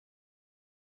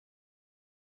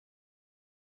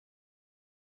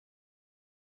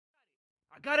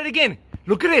I got it again.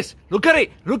 Look at this. Look at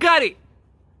it. Look at it.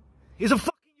 It's a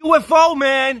fucking UFO,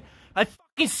 man. I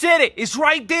fucking said it. It's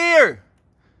right there.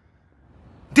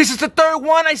 This is the third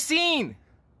one I seen.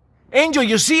 Angel,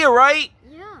 you see it, right?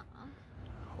 Yeah.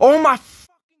 Oh my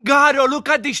fucking God. Oh, look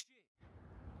at this shit.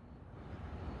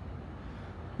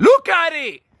 Look at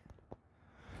it.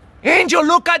 Angel,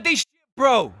 look at this shit,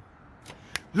 bro.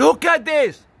 Look at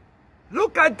this.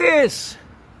 Look at this.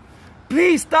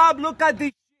 Please stop. Look at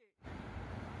this.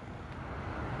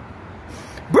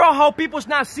 Bro, how people's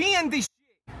not seeing this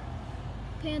shit?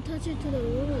 Pay attention to the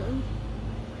room.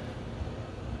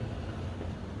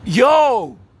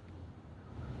 Yo!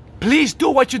 Please do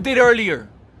what you did earlier.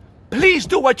 Please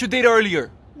do what you did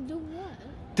earlier. Do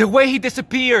what? The way he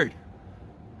disappeared.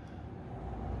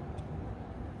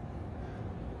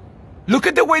 Look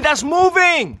at the way that's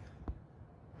moving.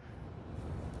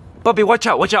 Puppy, watch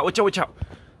out, watch out, watch out, watch out.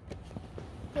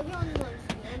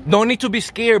 No need to be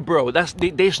scared, bro.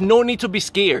 There's no need to be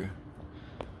scared.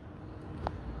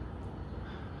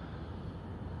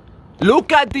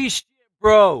 Look at this shit,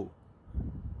 bro.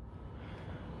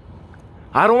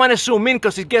 I don't want to zoom in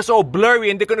because it gets all blurry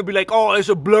and they're going to be like, oh, it's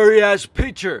a blurry ass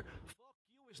picture. Fuck you,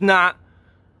 it's not.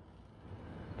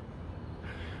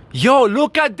 Yo,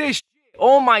 look at this shit.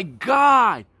 Oh my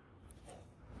God.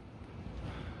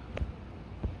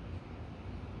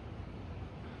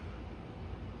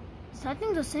 I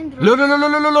think the same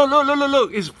direction.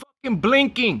 Look. It's fucking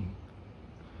blinking.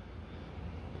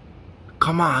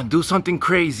 Come on, do something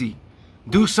crazy.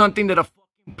 Do something that a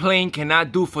fucking plane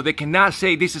cannot do, for they cannot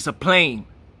say this is a plane.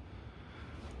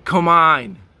 Come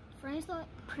on. Planes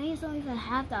don't even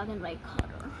have that in like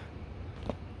color.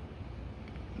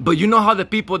 But you know how the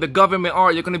people, the government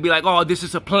are, they're gonna be like, oh, this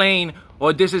is a plane,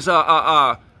 or this is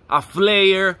a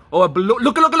flare, or a balloon.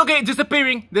 Look, it's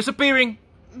disappearing.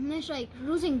 It's like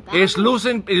losing battery. It's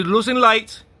losing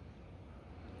lights.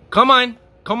 Come on,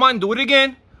 do it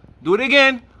again.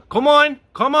 Come on.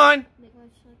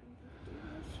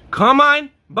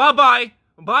 Bye-bye.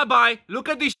 Look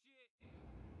at this.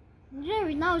 Yeah,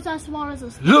 now it's as small as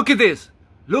a star. Look at this.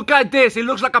 It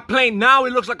looks like a plane. Now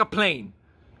it looks like a plane.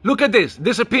 Look at this,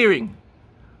 disappearing.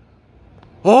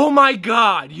 Oh my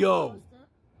God, yo.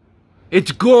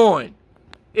 It's gone.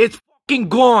 It's fucking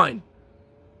gone.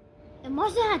 It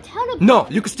must have teleported. No,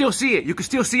 you can still see it. You can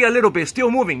still see it a little bit. It's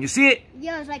still moving. You see it?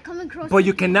 Yeah, it's like coming close. But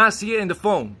you cannot see it in the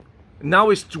phone. Now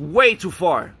it's way too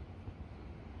far.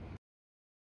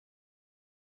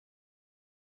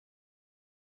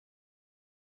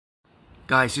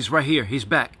 Guys, he's right here. He's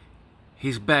back.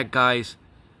 He's back, guys.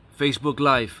 Facebook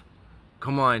Live.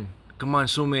 Come on,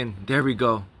 zoom in. There we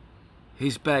go.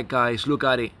 He's back, guys. Look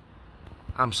at it.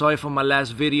 I'm sorry for my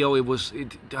last video.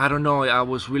 I don't know. I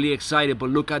was really excited, but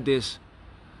look at this.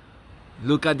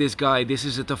 Look at this guy. This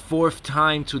is the fourth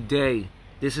time today.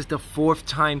 It's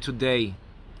disappearing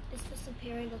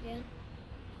again.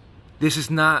 This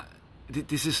is not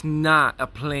a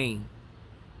plane.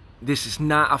 This is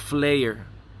not a flare.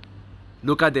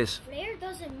 Look at this. Flare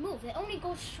doesn't move. It only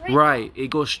goes straight right. up.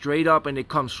 It goes straight up and it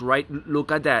comes right.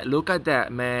 Look at that. Look at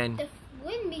that, man. The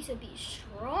wind needs to be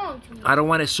strong to move. I don't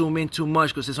want to zoom in too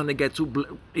much because it's gonna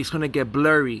get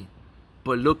blurry.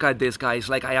 But look at this, guys.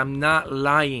 Like, I am not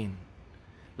lying.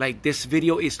 Like, this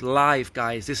video is live,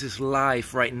 guys. This is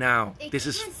live right now. This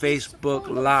is Facebook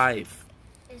Live.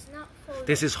 It's not photos.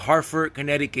 This is Hartford,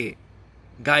 Connecticut.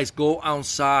 Guys, go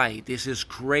outside. This is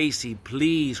crazy.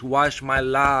 Please watch my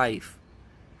live.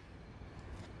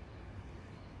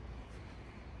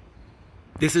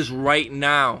 This is right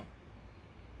now.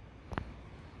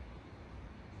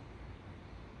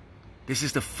 This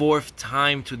is the fourth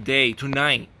time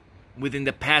tonight, within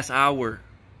the past hour.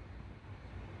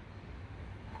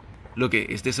 Look,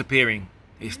 it's disappearing.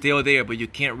 It's still there, but you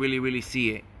can't really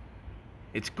see it.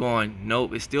 It's gone.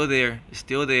 Nope, it's still there. It's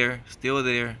still there.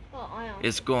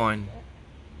 It's gone.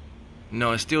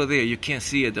 No, it's still there. You can't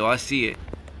see it though. I see it.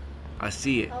 I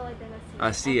see it. I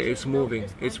see it. It's moving.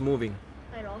 It's moving.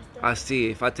 I see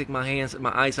it. If I take my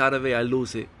eyes out of it, I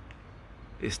lose it.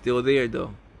 It's still there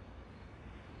though.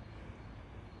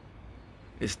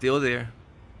 It's still there.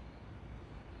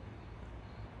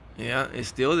 Yeah, it's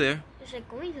still there. It's like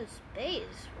going to space,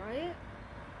 right?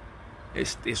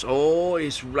 It's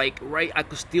like right. I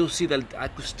could still see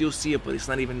it, but it's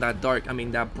not even that dark. I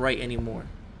mean, that bright anymore.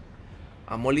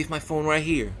 I'm gonna leave my phone right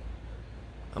here.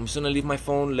 I'm just gonna leave my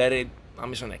phone. I'm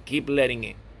just gonna keep letting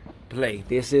it play.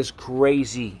 This is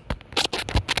crazy.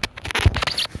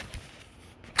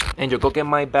 Angel, go get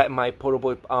my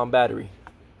portable battery.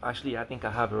 Actually, I think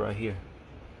I have it right here.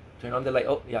 Turn on the light.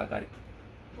 Oh, yeah, I got it.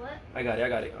 What? I got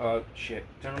it. Oh, shit.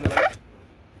 Turn on the light.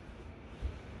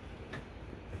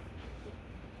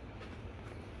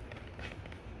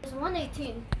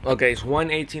 1:18. Okay, it's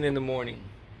 1:18 in the morning,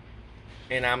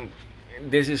 and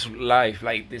this is live.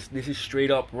 Like this is straight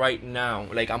up right now.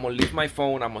 Like I'm gonna leave my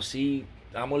phone. I'm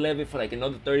gonna leave it for like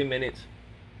another 30 minutes,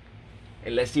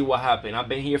 and let's see what happened. I've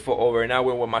been here for over an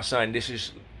hour with my son. This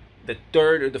is the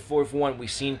third or the fourth one we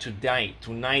seen tonight,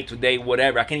 today,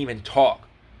 whatever. I can't even talk.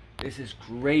 This is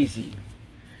crazy.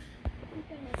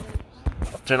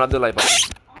 Turn off the light bulb.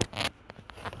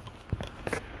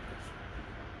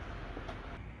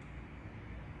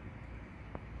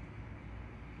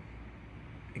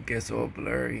 It gets all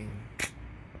blurry.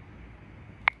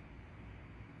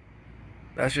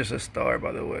 That's just a star,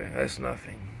 by the way. That's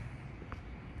nothing.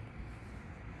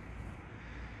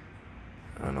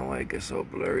 I don't know why it gets so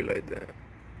blurry like that.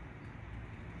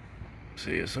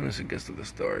 See, as soon as it gets to the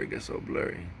star, it gets so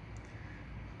blurry.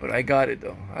 But I got it,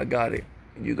 though. I got it.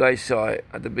 You guys saw it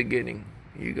at the beginning.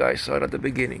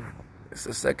 It's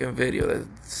the second video. The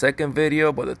second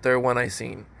video, but the third one I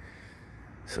seen.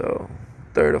 So,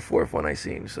 third or fourth one I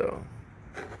seen. So,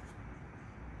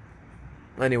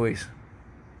 anyways.